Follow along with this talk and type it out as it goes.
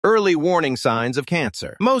Early warning signs of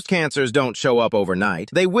cancer. Most cancers don't show up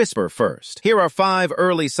overnight. They whisper first. Here are 5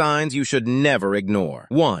 early signs you should never ignore.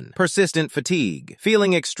 1. Persistent fatigue.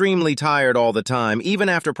 Feeling extremely tired all the time, even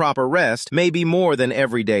after proper rest, may be more than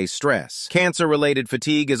everyday stress. Cancer-related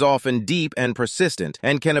fatigue is often deep and persistent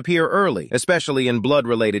and can appear early, especially in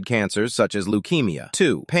blood-related cancers such as leukemia.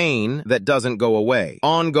 2. Pain that doesn't go away.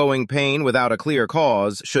 Ongoing pain without a clear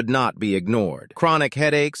cause should not be ignored. Chronic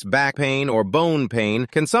headaches, back pain, or bone pain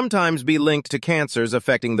can sometimes be linked to cancers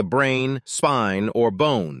affecting the brain, spine, or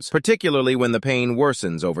bones, particularly when the pain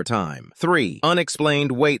worsens over time. 3.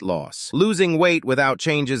 Unexplained weight loss. Losing weight without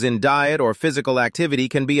changes in diet or physical activity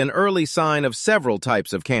can be an early sign of several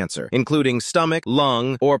types of cancer, including stomach,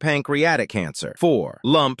 lung, or pancreatic cancer. 4.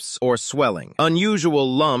 Lumps or swelling.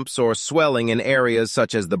 Unusual lumps or swelling in areas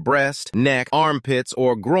such as the breast, neck, armpits,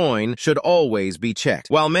 or groin should always be checked.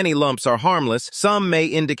 While many lumps are harmless, some may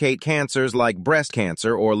indicate cancers like breast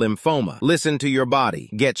cancer or lymphoma. Listen to your body.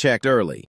 Get checked early.